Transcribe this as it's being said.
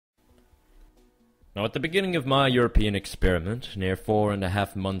Now, at the beginning of my European experiment, near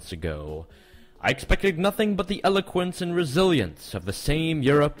 4.5 months ago, I expected nothing but the eloquence and resilience of the same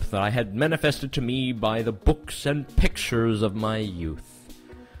Europe that I had manifested to me by the books and pictures of my youth.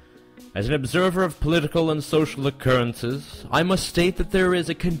 As an observer of political and social occurrences, I must state that there is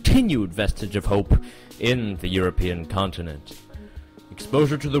a continued vestige of hope in the European continent.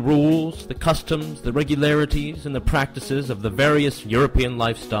 Exposure to the rules, the customs, the regularities, and the practices of the various European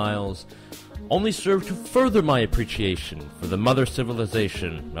lifestyles only serve to further my appreciation for the mother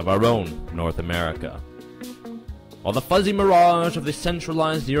civilization of our own North America. While the fuzzy mirage of the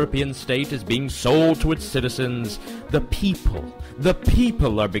centralized European state is being sold to its citizens, the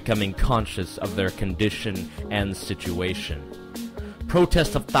people are becoming conscious of their condition and situation.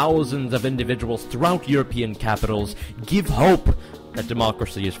 Protests of thousands of individuals throughout European capitals give hope that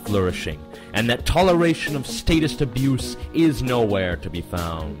democracy is flourishing, and that toleration of statist abuse is nowhere to be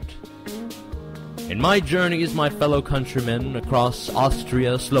found. In my journeys, my fellow countrymen, across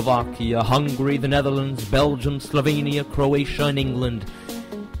Austria, Slovakia, Hungary, the Netherlands, Belgium, Slovenia, Croatia, and England,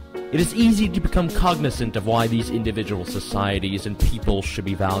 it is easy to become cognizant of why these individual societies and peoples should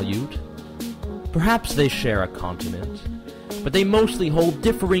be valued. Perhaps they share a continent, but they mostly hold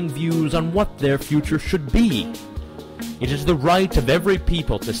differing views on what their future should be. It is the right of every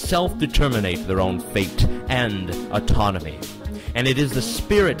people to self-determinate their own fate and autonomy. And it is the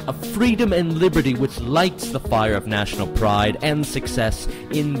spirit of freedom and liberty which lights the fire of national pride and success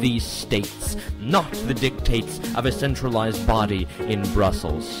in these states, not the dictates of a centralized body in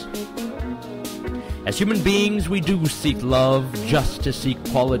Brussels. As human beings, we do seek love, justice,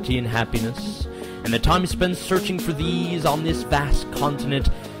 equality, and happiness, and the time spent searching for these on this vast continent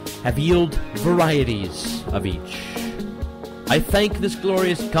have yielded varieties of each. I thank this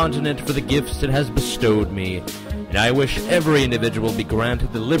glorious continent for the gifts it has bestowed me, and I wish every individual be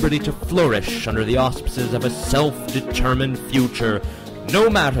granted the liberty to flourish under the auspices of a self-determined future, no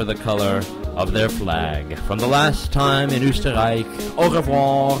matter the color of their flag. From the last time in Österreich, au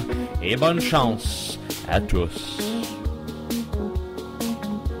revoir et bonne chance à tous.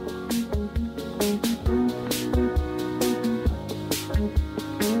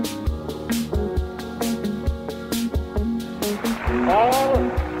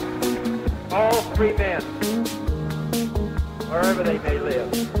 All free men, wherever they may live,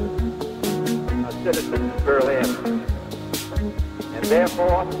 are citizens of Berlin. And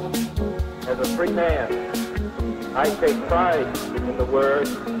therefore, as a free man, I take pride in the word,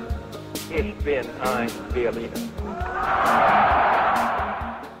 Ich bin ein Berliner.